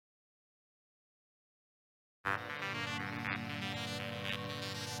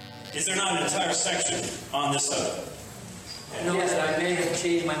Is there not an entire section on this subject? No, yes, I may have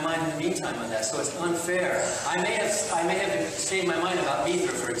changed my mind in the meantime on that, so it's unfair. I may have changed my mind about Mithra,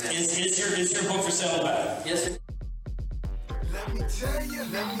 for example. Is your book for sale about? Yes, sir. Let me tell you,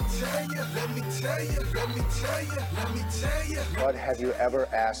 let me tell you, let me tell you, let me tell you, let me tell you. But have you ever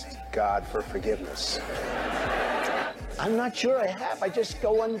asked God for forgiveness? I'm not sure I have. I just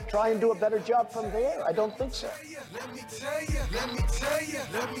go and try and do a better job from there. I don't think so. Let me tell you, let me tell you,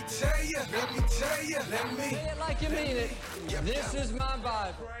 let me tell you, let me tell you, let me. Say it like you mean it. This is my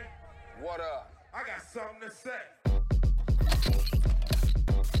Bible. What up? I got something to say.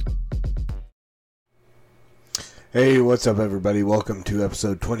 Hey, what's up, everybody? Welcome to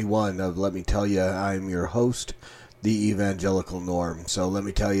episode 21 of Let Me Tell You. I'm your host, the Evangelical Norm. So Let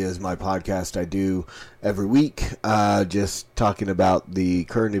Me Tell You is my podcast I do every week, just talking about the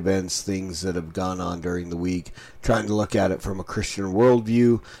current events, things that have gone on during the week, trying to look at it from a Christian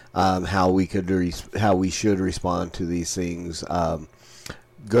worldview, how we should respond to these things,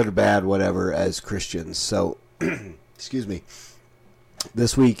 good or bad, whatever, as Christians. So, excuse me.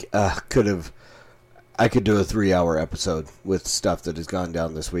 This week I could do a 3-hour episode with stuff that has gone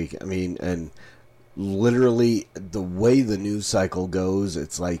down this week. I mean, and literally the way the news cycle goes,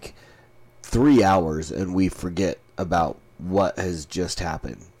 it's like 3 hours and we forget about what has just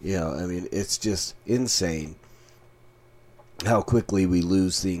happened. You know, I mean, it's just insane how quickly we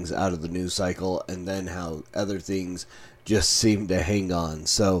lose things out of the news cycle and then how other things just seem to hang on.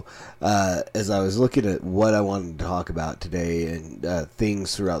 So, as I was looking at what I wanted to talk about today and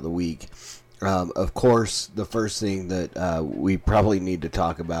things throughout the week, of course, the first thing that we probably need to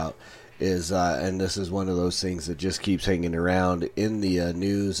talk about is, and this is one of those things that just keeps hanging around in the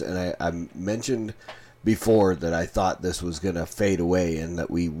news, and I mentioned before that I thought this was going to fade away and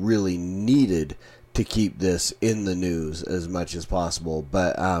that we really needed to keep this in the news as much as possible,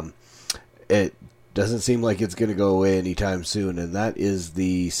 but it doesn't seem like it's going to go away anytime soon, and that is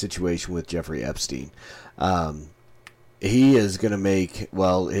the situation with Jeffrey Epstein. He is going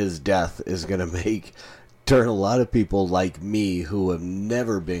to his death is going to turn a lot of people like me who have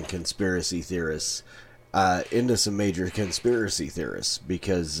never been conspiracy theorists into some major conspiracy theorists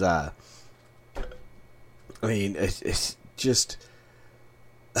because, I mean, it's just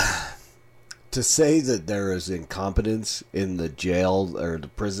to say that there is incompetence in the jail or the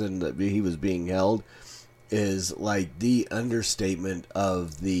prison that he was being held is like the understatement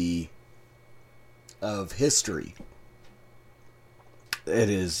of history.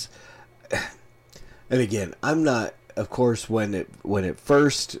 It is, and again, I'm not, of course, when it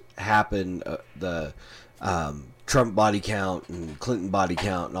first happened, the Trump body count and Clinton body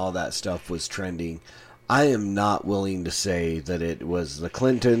count and all that stuff was trending. I am not willing to say that it was the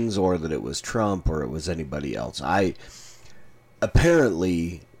Clintons or that it was Trump or it was anybody else.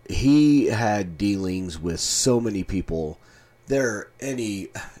 Apparently, he had dealings with so many people. There are a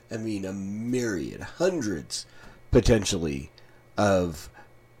myriad, hundreds, potentially, of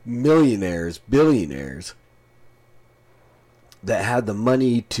millionaires, billionaires that had the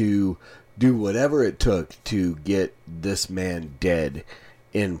money to do whatever it took to get this man dead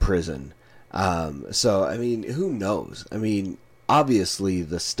in prison. So, I mean, who knows? I mean, obviously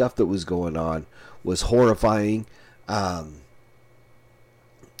the stuff that was going on was horrifying.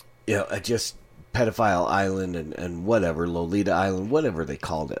 Just Pedophile Island and whatever, Lolita Island, whatever they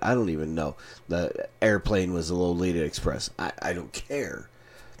called it. I don't even know. The airplane was the Lolita Express. I don't care.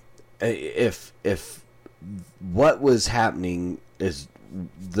 If what was happening is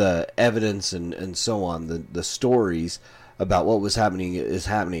the evidence and so on, the stories about what was happening is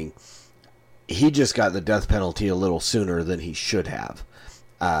happening, he just got the death penalty a little sooner than he should have.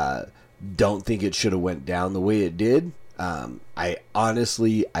 Don't think it should have went down the way it did. I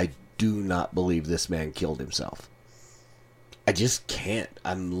do not believe this man killed himself. I just can't.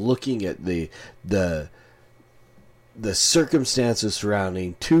 I'm looking at the circumstances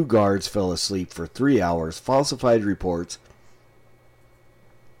surrounding 2 guards fell asleep for 3 hours, falsified reports,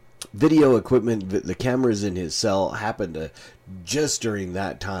 video equipment, the cameras in his cell happened to just during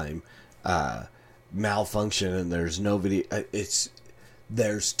that time malfunction, and there's no video.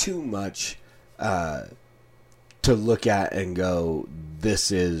 There's too much to look at and go, this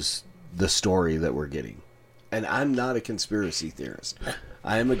is the story that we're getting. And I'm not a conspiracy theorist.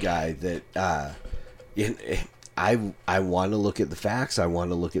 I am a guy that I want to look at the facts. I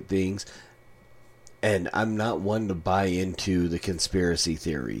want to look at things. And I'm not one to buy into the conspiracy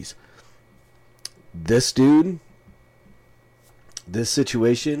theories. This dude, this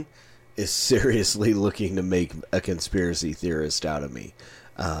situation is seriously looking to make a conspiracy theorist out of me.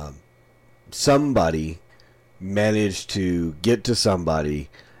 Somebody managed to get to somebody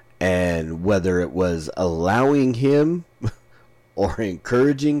And whether it was allowing him or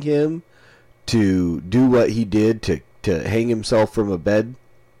encouraging him to do what he did to hang himself from a bed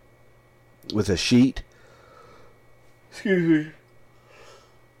with a sheet. Excuse me.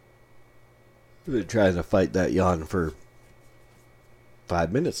 I've been trying to fight that yawn for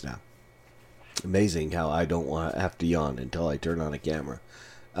 5 minutes now. Amazing how I don't want to have to yawn until I turn on a camera.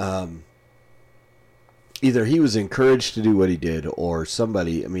 Either he was encouraged to do what he did, or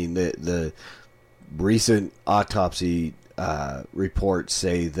somebody, I mean, the recent autopsy reports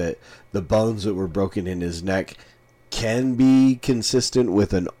say that the bones that were broken in his neck can be consistent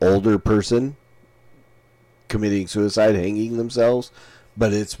with an older person committing suicide, hanging themselves,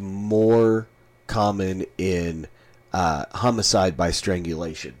 but it's more common in homicide by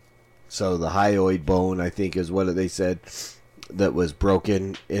strangulation. So the hyoid bone, I think, is what they said, that was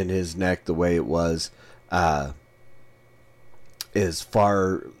broken in his neck the way it was, is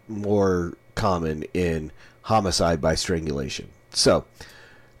far more common in homicide by strangulation. So,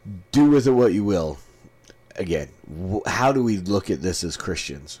 do with it what you will. Again, how do we look at this as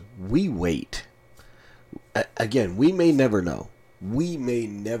Christians? We wait. Again, we may never know. We may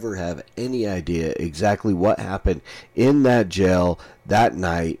never have any idea exactly what happened in that jail that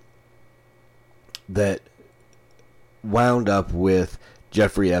night that wound up with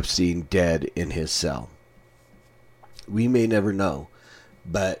Jeffrey Epstein dead in his cell. We may never know.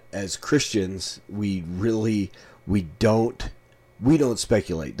 But as Christians, we don't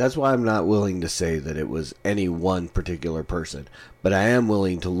speculate. That's why I'm not willing to say that it was any one particular person. But I am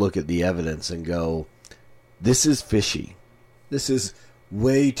willing to look at the evidence and go, this is fishy. This is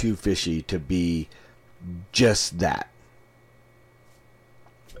way too fishy to be just that.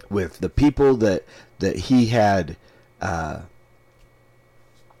 With the people that he had, whether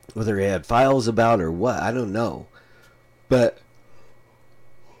he had files about or what, I don't know. But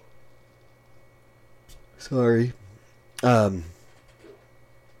sorry.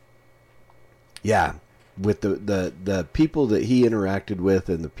 Yeah, with the people that he interacted with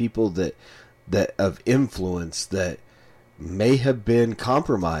and the people that of influence that may have been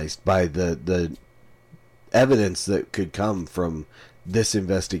compromised by the evidence that could come from this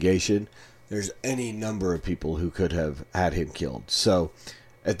investigation, there's any number of people who could have had him killed. So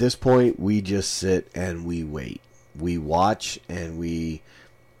at this point, we just sit and we wait. We watch and we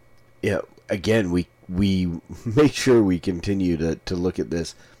make sure we continue to look at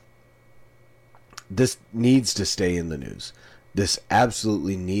this. This needs to stay in the news. This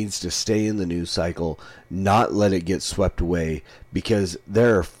absolutely needs to stay in the news cycle, not let it get swept away, because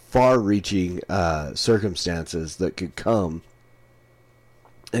there are far-reaching circumstances that could come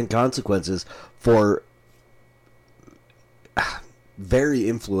and consequences for very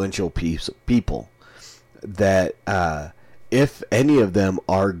influential people that if any of them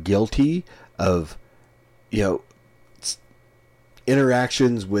are guilty of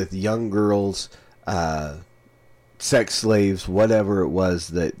interactions with young girls, sex slaves, whatever it was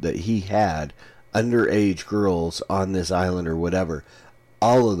that he had, underage girls on this island or whatever,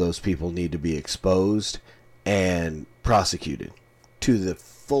 all of those people need to be exposed and prosecuted to the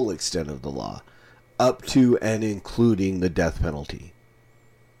full extent of the law, up to and including the death penalty.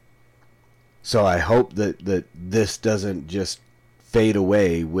 So I hope that this doesn't just fade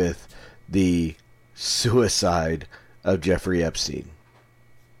away with the suicide of Jeffrey Epstein.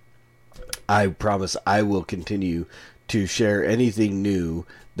 I promise I will continue to share anything new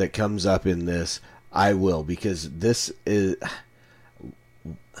that comes up in this. I will, because this is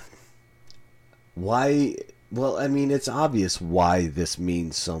why. Well, I mean, it's obvious why this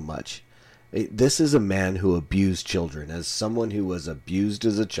means so much. This is a man who abused children. As someone who was abused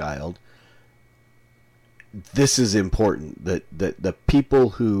as a child, this is important that the people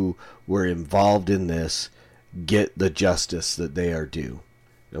who were involved in this get the justice that they are due.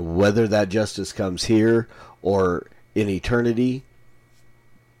 Whether that justice comes here or in eternity,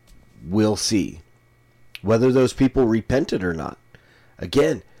 we'll see. Whether those people repented or not.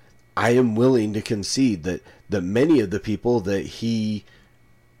 Again, I am willing to concede that many of the people that he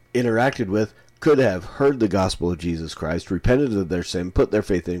interacted with could have heard the gospel of Jesus Christ, repented of their sin, put their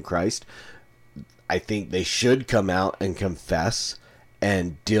faith in Christ. I think they should come out and confess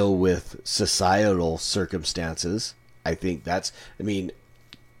and deal with societal circumstances. I think that's,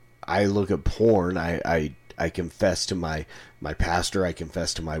 I look at porn, I confess to my pastor, I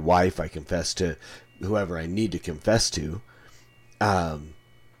confess to my wife, I confess to whoever I need to confess to.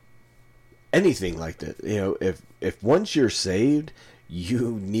 Anything like that. If once you're saved,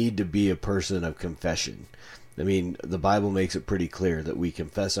 you need to be a person of confession. I mean, the Bible makes it pretty clear that we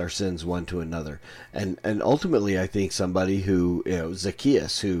confess our sins one to another. And ultimately, I think somebody who,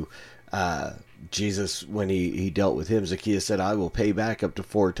 Zacchaeus, who Jesus, when he dealt with him, Zacchaeus said, I will pay back up to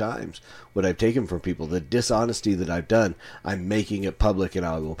 4 times what I've taken from people. The dishonesty that I've done, I'm making it public and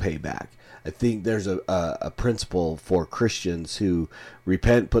I will pay back. I think there's a principle for Christians who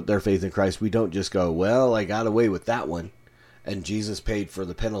repent, put their faith in Christ. We don't just go, well, I got away with that one, and Jesus paid for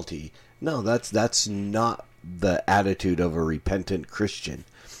the penalty. No, that's not the attitude of a repentant Christian.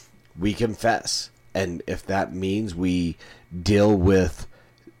 We confess, and if that means we deal with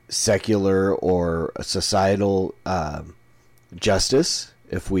secular or societal justice,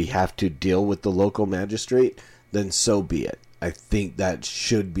 if we have to deal with the local magistrate, then so be it. I think that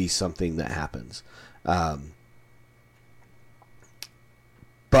should be something that happens.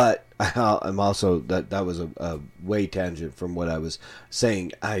 But I'm also, that was a way tangent from what I was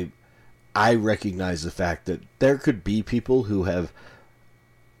saying. I recognize the fact that there could be people who have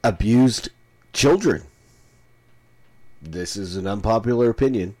abused children. This is an unpopular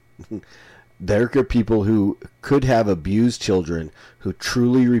opinion. There are people who could have abused children who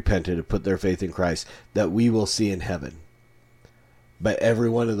truly repented and put their faith in Christ that we will see in heaven. But every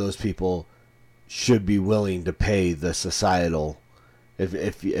one of those people should be willing to pay the societal.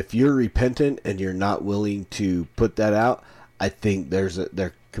 If you're repentant and you're not willing to put that out, I think there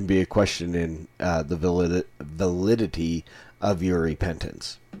can be a question in the validity of your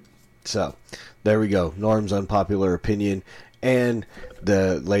repentance. So there we go. Norm's unpopular opinion and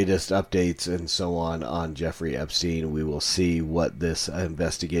the latest updates and so on Jeffrey Epstein. We will see what this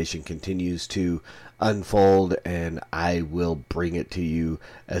investigation continues to unfold, and I will bring it to you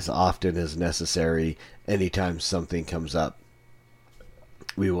as often as necessary anytime something comes up.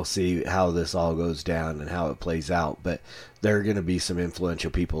 We will see how this all goes down and how it plays out, but there are going to be some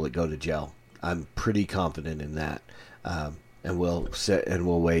influential people that go to jail. I'm pretty confident in that. And we'll sit and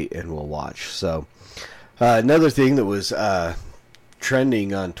we'll wait and we'll watch. So another thing that was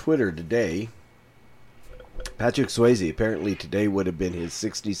trending on Twitter today, Patrick Swayze, apparently today would have been his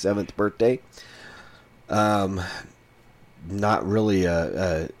 67th birthday. Not really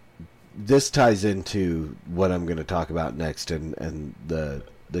this ties into what I'm going to talk about next and the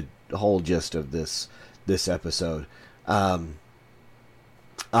whole gist of this episode.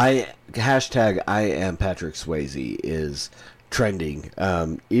 Hashtag I am Patrick Swayze is trending.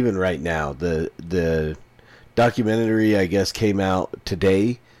 Even right now, the documentary, I guess, came out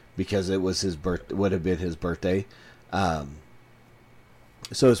today because it was would have been his birthday.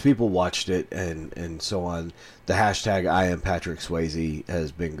 So as people watched it and so on, the hashtag I am Patrick Swayze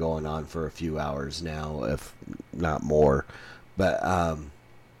has been going on for a few hours now, if not more. But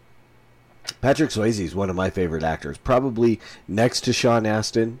Patrick Swayze is one of my favorite actors. Probably next to Sean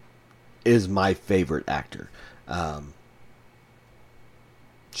Astin is my favorite actor. Sean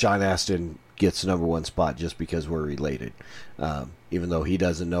Astin gets the number 1 spot just because we're related. Even though he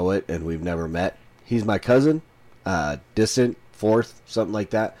doesn't know it and we've never met. He's my cousin, distant, fourth, something like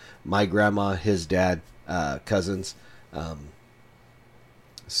that. My grandma, his dad, cousins.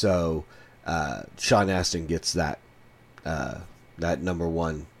 So Sean Astin gets that number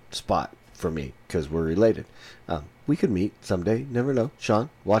 1 spot for me because we're related. We could meet someday. Never know. Sean,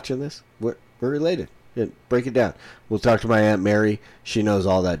 watching this, we're related. Yeah, break it down. We'll talk to my Aunt Mary. She knows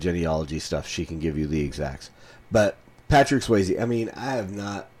all that genealogy stuff. She can give you the exacts. But Patrick Swayze, I mean,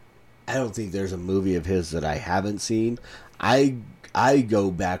 I don't think there's a movie of his that I haven't seen. I go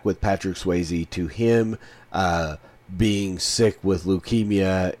back with Patrick Swayze to him being sick with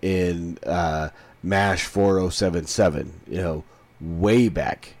leukemia in MASH 4077, way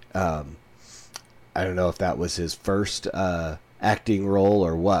back. I don't know if that was his first acting role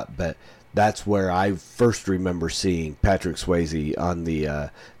or what, but that's where I first remember seeing Patrick Swayze on the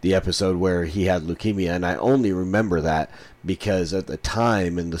episode where he had leukemia, and I only remember that because at the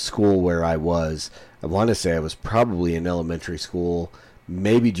time in the school where I want to say I was probably in elementary school,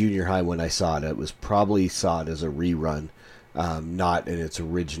 maybe junior high when I saw it. It was probably saw it as a rerun, not in its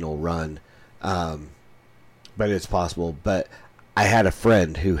original run, but it's possible. But I had a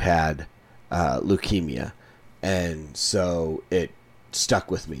friend who had leukemia, and so it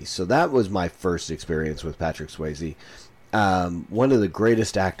stuck with me. So that was my first experience with Patrick Swayze. One of the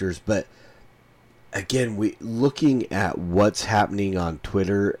greatest actors, but again, looking at what's happening on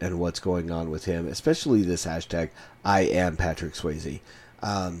Twitter and what's going on with him, especially this hashtag, I am Patrick Swayze.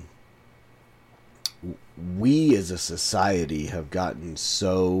 We as a society have gotten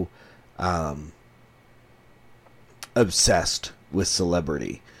so obsessed with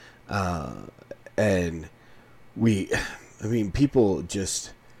celebrity. And people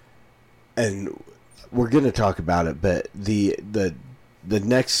just, and we're going to talk about it, but the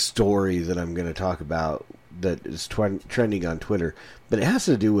next story that I'm going to talk about that is trending on Twitter, but it has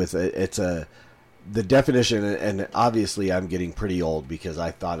to do with the definition, and obviously I'm getting pretty old because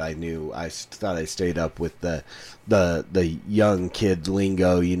I thought I knew. I thought I stayed up with the young kid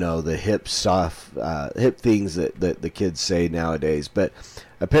lingo, the hip stuff, hip things that the kids say nowadays. But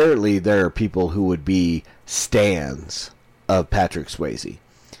apparently there are people who would be stans of Patrick Swayze.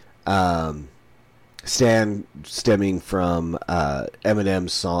 Stan stemming from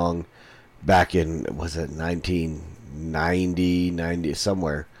Eminem's song back in, was it 1990,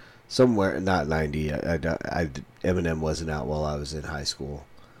 somewhere, not 90. Eminem wasn't out while I was in high school.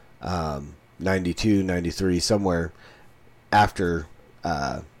 92, 93, somewhere after,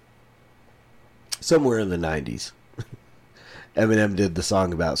 somewhere in the 90s. Eminem did the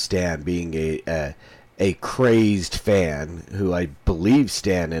song about Stan being a crazed fan who I believe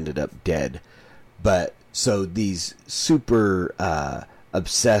Stan ended up dead. But so these super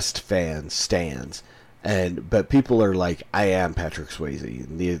obsessed fans, stans, but people are like, I am Patrick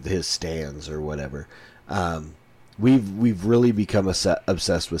Swayze, his stans or whatever. We've really become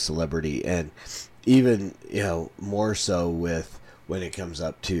obsessed with celebrity, and even more so with when it comes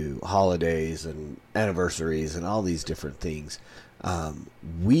up to holidays and anniversaries and all these different things.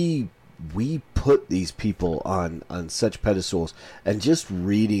 We put these people on such pedestals, and just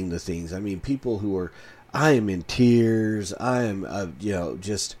reading the things. I mean, people who are, I am in tears. I am,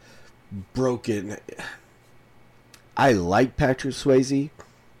 just broken. I like Patrick Swayze.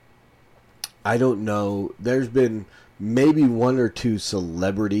 I don't know. There's been maybe one or two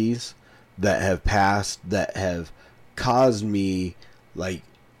celebrities that have passed that have caused me like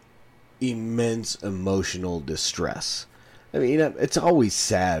immense emotional distress. I mean, it's always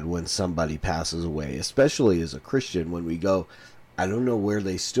sad when somebody passes away, especially as a Christian, when we go, I don't know where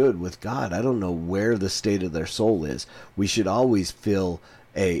they stood with God. I don't know where the state of their soul is. We should always feel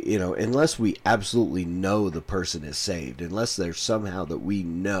unless we absolutely know the person is saved, unless there's somehow that we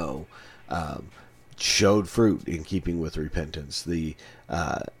know showed fruit in keeping with repentance,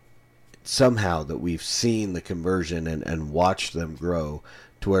 somehow that we've seen the conversion and watched them grow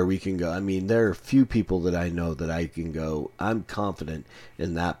to where we can go. I mean, there are few people that I know that I can go, I'm confident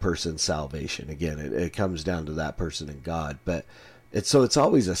in that person's salvation. Again, it comes down to that person and God. But it's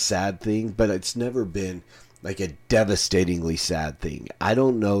always a sad thing, but it's never been like a devastatingly sad thing. I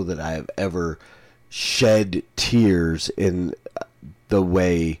don't know that I have ever shed tears in the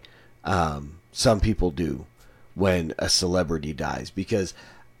way some people do when a celebrity dies, because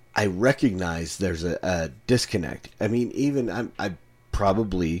I recognize there's a disconnect. I mean, even I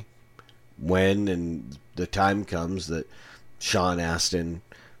probably, when and the time comes that Sean Astin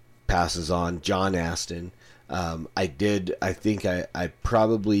passes on, John Astin, I think I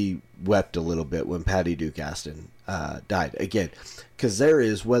probably wept a little bit when Patty Duke Astin died. Again, because there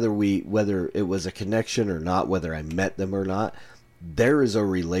is, whether it was a connection or not, whether I met them or not, there is a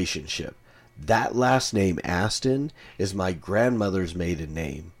relationship. That last name Astin is my grandmother's maiden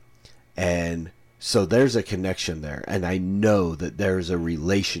name, and so there's a connection there, and I know that there's a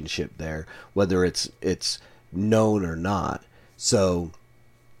relationship there, whether it's known or not. So,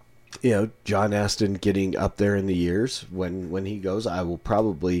 John Astin getting up there in the years, when he goes, I will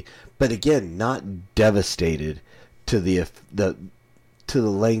probably, but again, not devastated to the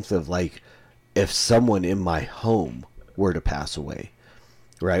length of like, if someone in my home were to pass away,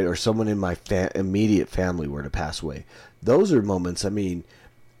 right, or someone in my immediate family were to pass away. Those are moments. I mean,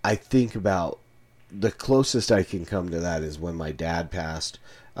 I think about, the closest I can come to that is when my dad passed,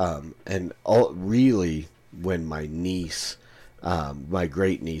 and really when my niece, my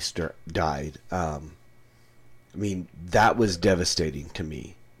great niece, died. I mean, that was devastating to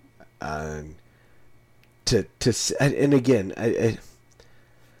me. And again,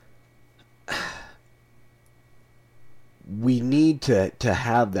 we need to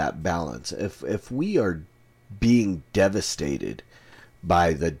have that balance. If we are being devastated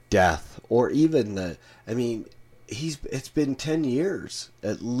by the death, or even it's been 10 years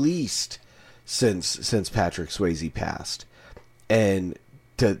at least since Patrick Swayze passed, and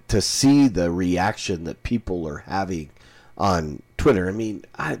to see the reaction that people are having on Twitter. I mean,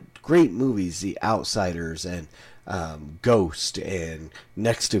 great movies, The Outsiders and Ghost and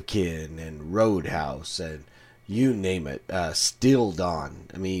Next of Kin and Roadhouse and you name it, Still Dawn.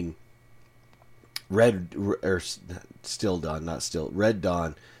 I mean, Red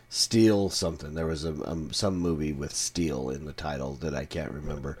Dawn, Steel something. There was some movie with Steel in the title that I can't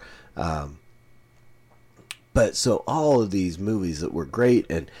remember. But so all of these movies that were great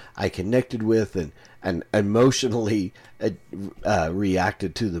and I connected with and emotionally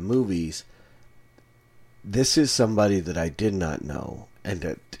reacted to the movies, this is somebody that I did not know,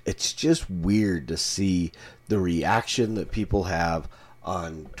 and it's just weird to see the reaction that people have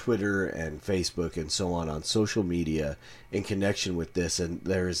on Twitter and Facebook and so on social media in connection with this. And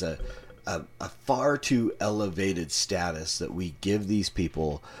there's a far too elevated status that we give these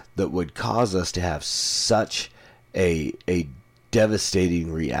people that would cause us to have such a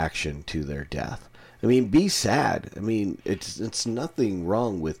devastating reaction to their death. I mean, be sad. I mean, it's nothing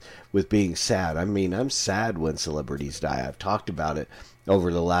wrong with being sad. I mean, I'm sad when celebrities die. I've talked about it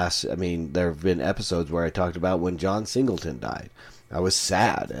over the last, I mean, there have been episodes where I talked about when John Singleton died. I was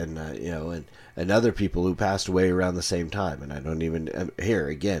sad, and and other people who passed away around the same time. And I don't even, here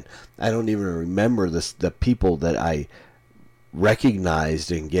again, I don't even remember the people that I recognized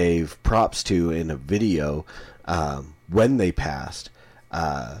and gave props to in a video when they passed.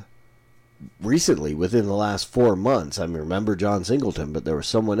 Recently, within the last 4 months, I remember John Singleton, but there was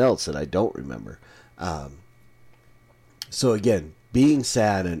someone else that I don't remember. So again, being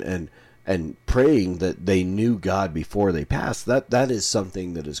sad and praying that they knew God before they passed, that is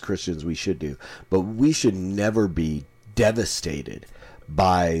something that as Christians we should do. But we should never be devastated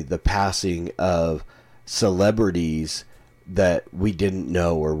by the passing of celebrities that we didn't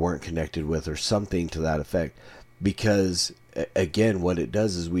know or weren't connected with or something to that effect. Because, again, what it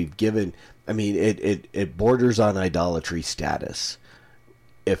does is we've given, I mean, it borders on idolatry status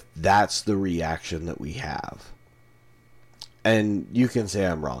if that's the reaction that we have. And you can say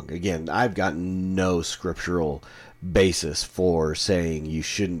I'm wrong. Again, I've got no scriptural basis for saying you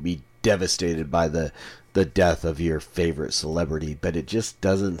shouldn't be devastated by the death of your favorite celebrity, but it just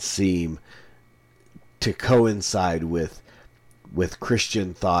doesn't seem to coincide with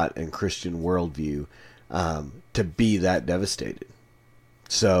Christian thought and Christian worldview to be that devastated.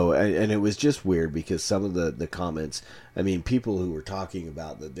 So, and it was just weird because some of the comments, I mean, people who were talking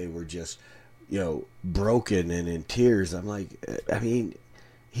about that they were just, broken and in tears. I'm like, I mean,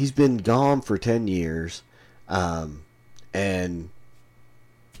 he's been gone for 10 years, and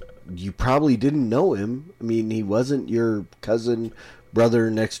you probably didn't know him. I mean, he wasn't your cousin,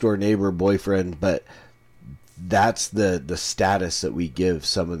 brother, next door neighbor, boyfriend, but that's the status that we give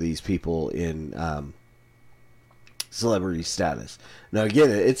some of these people in celebrity status. Now, again,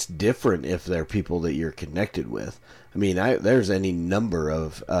 it's different if they're people that you're connected with. I mean, there's any number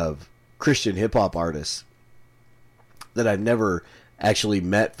of Christian hip-hop artists that I've never actually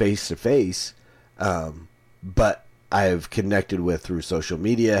met face-to-face, but I've connected with through social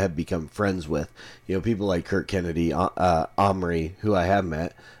media, have become friends with. People like Kurt Kennedy, Omri, who I have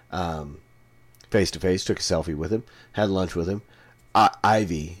met face-to-face, took a selfie with him, had lunch with him,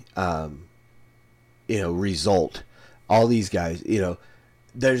 Ivy, Result, all these guys,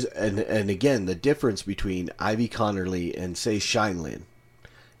 there's, and again, the difference between Ivy Connerly and, say, Shine Lin,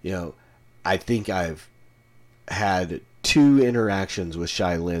 I think I've had 2 interactions with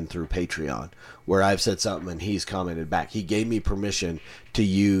Shai Lin through Patreon where I've said something and he's commented back. He gave me permission to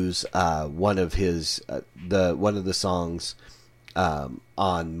use one of the songs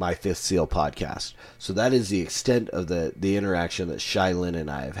on my Fifth Seal podcast. So that is the extent of the interaction that Shai Lin and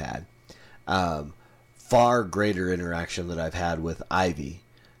I have had. Far greater interaction that I've had with Ivy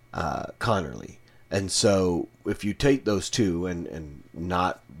Connerly. And so if you take those two, and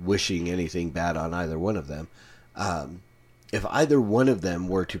not wishing anything bad on either one of them, if either one of them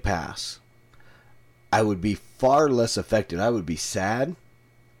were to pass, I would be far less affected. I would be sad,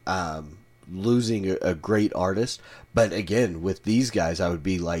 losing a great artist. But again, with these guys, I would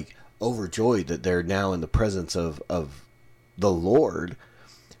be like overjoyed that they're now in the presence of the Lord.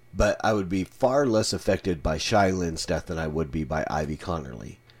 But I would be far less affected by Shai Lin's death than I would be by Ivy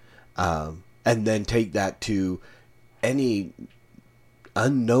Connerly. And then take that to any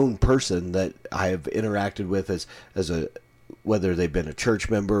unknown person that I have interacted with as a, whether they've been a church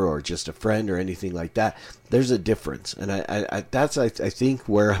member or just a friend or anything like that. There's a difference. And I think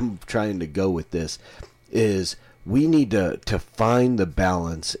where I'm trying to go with this is we need to find the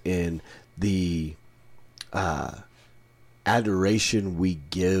balance in the adoration we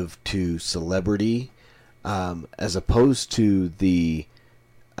give to celebrity as opposed to the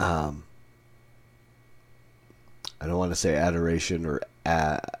I don't want to say adoration or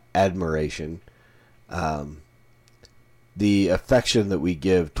admiration, the affection that we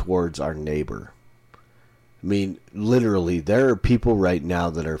give towards our neighbor. I mean, literally, there are people right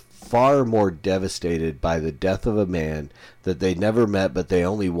now that are far more devastated by the death of a man that they never met, but they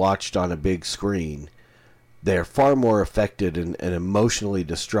only watched on a big screen. They're far more affected and emotionally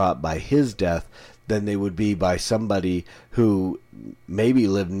distraught by his death than they would be by somebody who maybe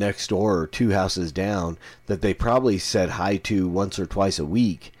lived next door or 2 houses down that they probably said hi to once or twice a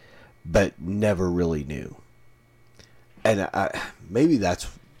week, but never really knew. And maybe that's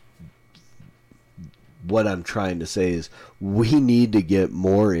what I'm trying to say is we need to get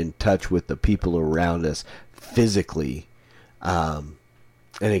more in touch with the people around us physically. And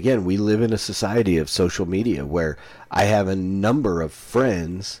again, we live in a society of social media where I have a number of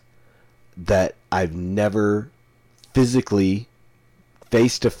friends that I've never physically,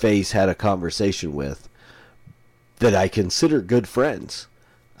 face-to-face, had a conversation with that I consider good friends.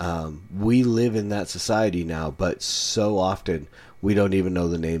 We live in that society now, but so often we don't even know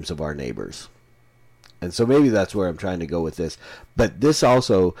the names of our neighbors. And so maybe that's where I'm trying to go with this. But this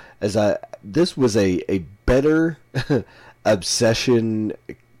also, this was a better obsession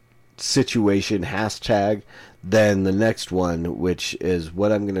situation hashtag than the next one, which is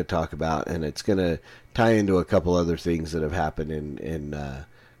what I'm going to talk about. And it's going to tie into a couple other things that have happened in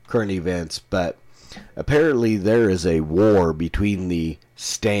current events. But apparently there is a war between the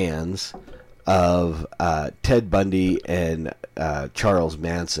stands of Ted Bundy and Charles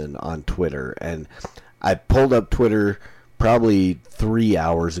Manson on Twitter. And I pulled up Twitter probably 4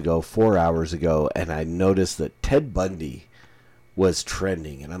 hours ago, and I noticed that Ted Bundy was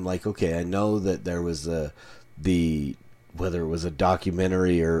trending. And I'm like, okay, I know that there was the whether it was a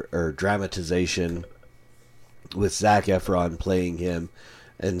documentary or dramatization with Zac Efron playing him.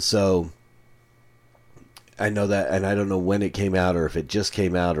 And so I know that, and I don't know when it came out or if it just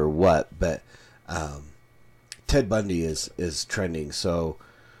came out or what, but Ted Bundy is trending. So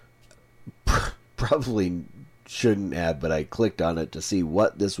probably shouldn't have, but I clicked on it to see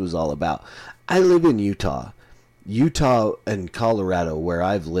what this was all about. I live in Utah. Utah and Colorado, where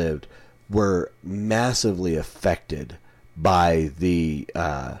I've lived, were massively affected by the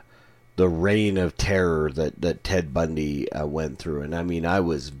reign of terror that Ted Bundy went through. And I mean, I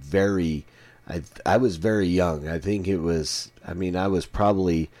was very young. I think it was, I was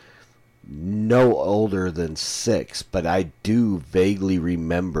probably no older than 6, but I do vaguely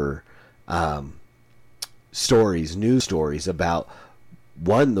remember news stories about,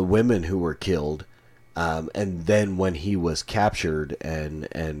 one, the women who were killed, and then when he was captured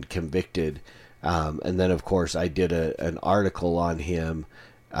and convicted, and then of course I did an article on him,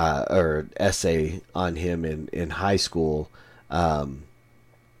 or an essay on him in high school. I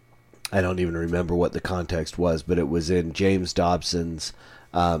don't even remember what the context was, but it was in James Dobson's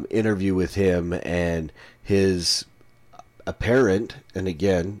interview with him and his apparent, and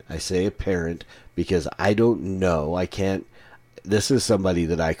again I say apparent because I don't know, I can't, this is somebody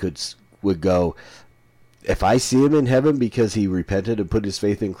that would go, if I see him in heaven because he repented and put his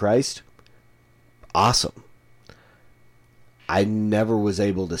faith in Christ, awesome. I never was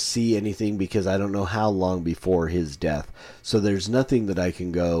able to see anything because I don't know how long before his death. So there's nothing that I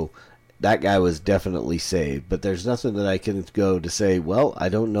can go, that guy was definitely saved. But there's nothing that I can go to say, well, I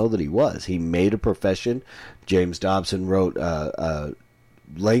don't know that he was. He made a profession. James Dobson wrote a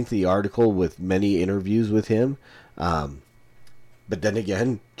lengthy article with many interviews with him. But then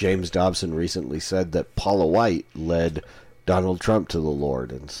again, James Dobson recently said that Paula White led Donald Trump to the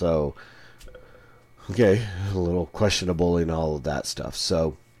Lord. And so, okay, a little questionable in all of that stuff.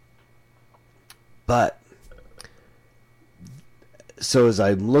 So as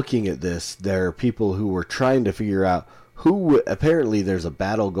I'm looking at this, there are people who were trying to figure out apparently there's a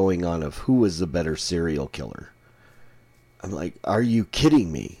battle going on of who is the better serial killer. I'm like, are you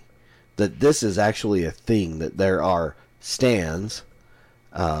kidding me? That this is actually a thing, that there are stands,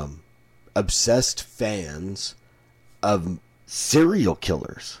 obsessed fans of serial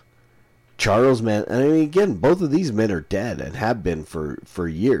killers. Charles Manson, I mean, again, both of these men are dead and have been for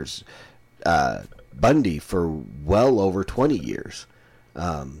years. Bundy for well over 20 years.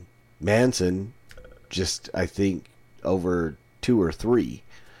 Manson, just, I think, over 2 or 3.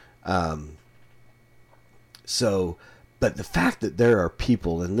 But the fact that there are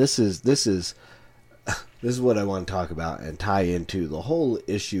people, and this is what I want to talk about and tie into the whole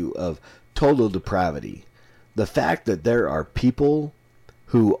issue of total depravity. The fact that there are people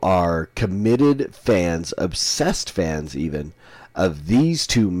who are committed fans, obsessed fans even, of these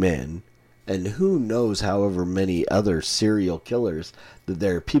two men, and who knows however many other serial killers that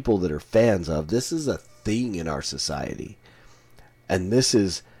there are people that are fans of. This is a thing in our society. And this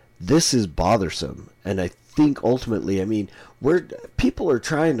is bothersome. And I think ultimately, I mean, people are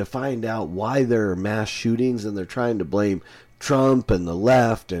trying to find out why there are mass shootings, and they're trying to blame Trump and the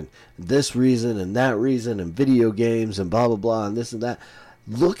left and this reason and that reason and video games and blah, blah, blah, and this and that.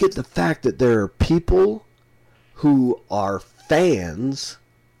 Look at the fact that there are people who are fans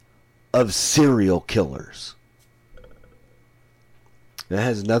of serial killers. And it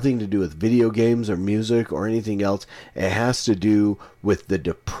has nothing to do with video games or music or anything else. It has to do with the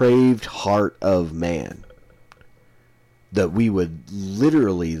depraved heart of man. That we would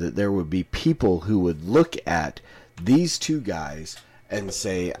literally, that there would be people who would look at these two guys and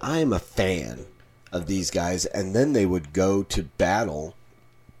say, I'm a fan of these guys, and then they would go to battle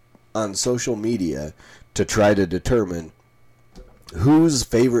on social media to try to determine whose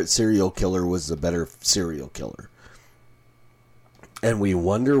favorite serial killer was the better serial killer. And we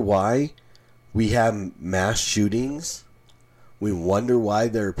wonder why we have mass shootings. We wonder why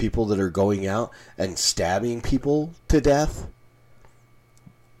there are people that are going out and stabbing people to death.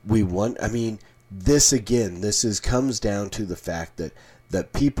 This again, comes down to the fact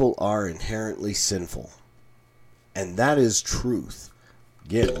that people are inherently sinful. And that is truth.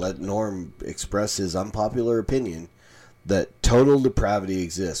 Again, let Norm express his unpopular opinion that total depravity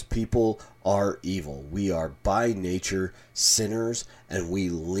exists. People are evil. We are by nature sinners, and we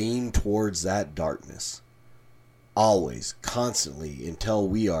lean towards that darkness. Always, constantly, until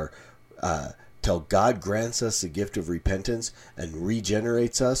we are, till God grants us the gift of repentance and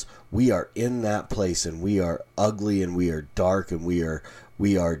regenerates us. We are in that place, and we are ugly, and we are dark, and we are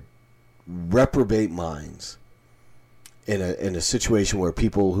reprobate minds in a situation where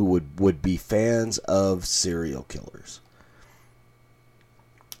people who would be fans of serial killers.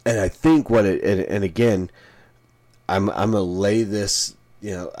 And I think and again, I'm gonna lay this,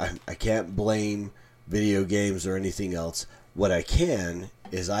 I can't blame video games or anything else. What I can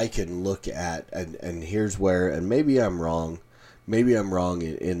is I can look at, and here's where, and maybe I'm wrong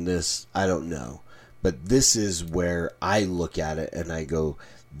in this, I don't know, but this is where I look at it and I go,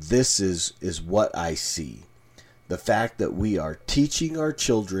 this is what I see. The fact that we are teaching our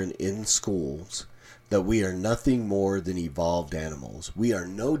children in schools that we are nothing more than evolved animals. We are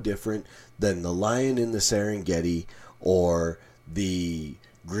no different than the lion in the Serengeti or the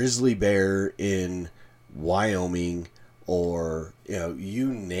grizzly bear in Wyoming, or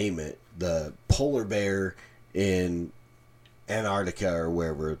you name it, the polar bear in Antarctica or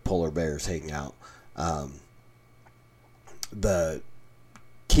wherever polar bears hang out, the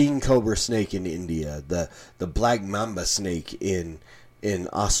king cobra snake in India, the black mamba snake in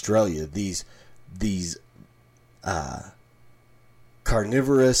Australia. These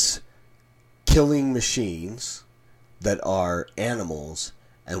carnivorous killing machines that are animals,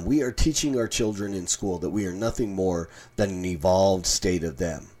 and we are teaching our children in school that we are nothing more than an evolved state of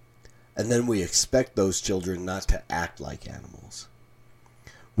them. And then we expect those children not to act like animals.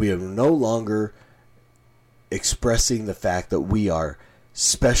 We are no longer expressing the fact that we are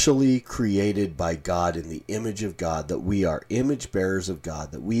specially created by God in the image of God, that we are image bearers of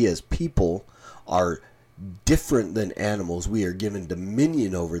God, that we as people are different than animals. We are given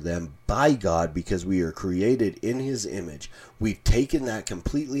dominion over them by God because we are created in His image. We've taken that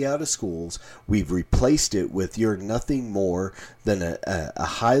completely out of schools. We've replaced it with you're nothing more than a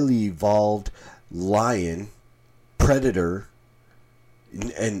highly evolved lion, predator,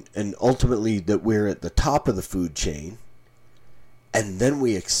 and ultimately that we're at the top of the food chain. And then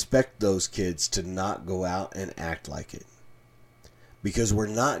we expect those kids to not go out and act like it. Because we're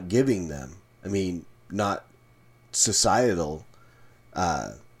not giving them, not societal,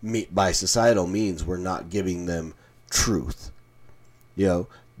 by societal means, we're not giving them truth.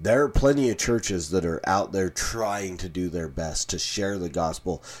 There are plenty of churches that are out there trying to do their best to share the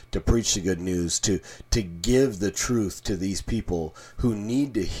gospel, to preach the good news, to give the truth to these people who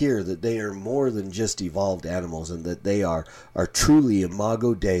need to hear that they are more than just evolved animals, and that they are truly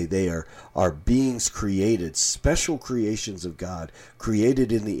imago Dei. They are beings created, special creations of God,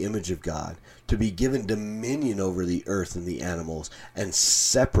 created in the image of God, to be given dominion over the earth and the animals, and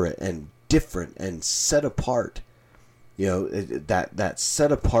separate and different and set apart. That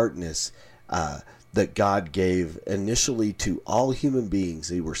set apartness that God gave initially to all human beings.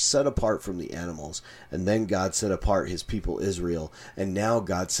 They were set apart from the animals, and then God set apart His people Israel, and now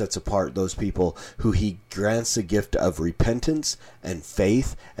God sets apart those people who He grants the gift of repentance and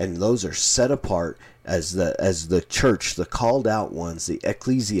faith, and those are set apart as the church, the called out ones, the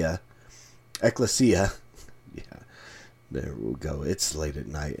ecclesia. There we go. It's late at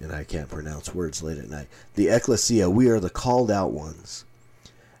night, and I can't pronounce words late at night. The ecclesia, we are the called out ones.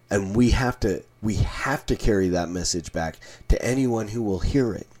 And we have to carry that message back to anyone who will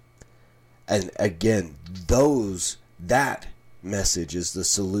hear it. And again, that message is the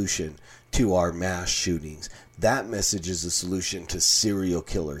solution to our mass shootings. That message is the solution to serial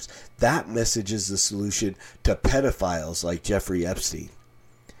killers. That message is the solution to pedophiles like Jeffrey Epstein.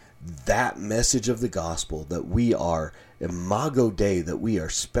 that message of the gospel, that we are imago Dei, that we are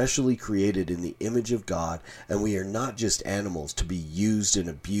specially created in the image of God, and we are not just animals to be used and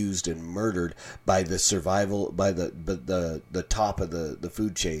abused and murdered by the survival, by the top of the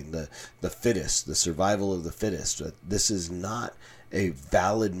food chain, the fittest, the survival of the fittest. This is not a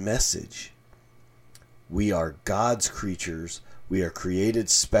valid message. We are God's creatures. We are created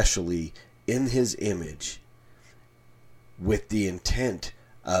specially in His image with the intent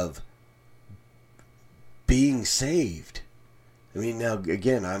of being saved. I mean, now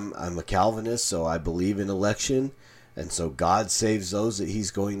again, I'm a Calvinist, so I believe in election, and so God saves those that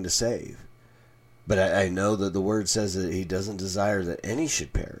He's going to save. But I know that the Word says that He doesn't desire that any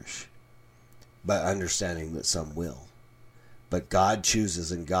should perish, but understanding that some will. But God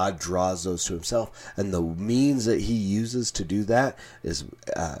chooses and God draws those to Himself. And the means that He uses to do that is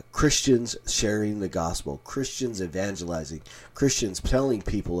Christians sharing the gospel, Christians evangelizing, Christians telling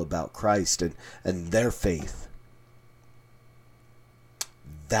people about Christ and their faith.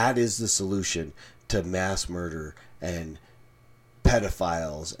 That is the solution to mass murder and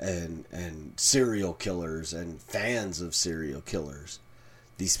pedophiles and serial killers and fans of serial killers.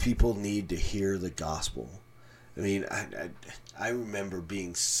 These people need to hear the gospel. I mean, I remember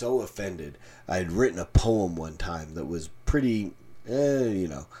being so offended. I had written a poem one time that was pretty,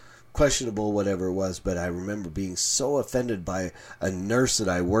 questionable, whatever it was, but I remember being so offended by a nurse that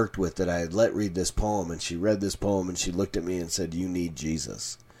I worked with that I had let read this poem, and she read this poem, and she looked at me and said, "You need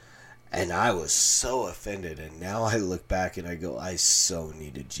Jesus." And I was so offended, and now I look back and I go, I so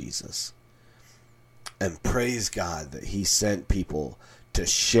needed Jesus. And praise God that He sent people to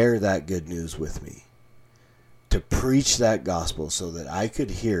share that good news with me, to preach that gospel so that I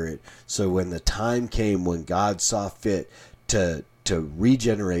could hear it, so when the time came when God saw fit to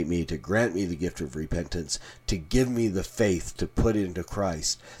regenerate me, to grant me the gift of repentance, to give me the faith to put into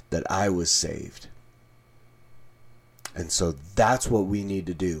Christ, that I was saved. And so that's what we need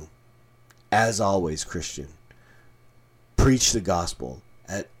to do. As always, Christian, preach the gospel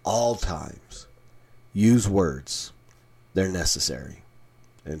at all times. Use words. They're necessary.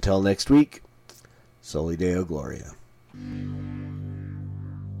 Until next week, Soli Deo Gloria.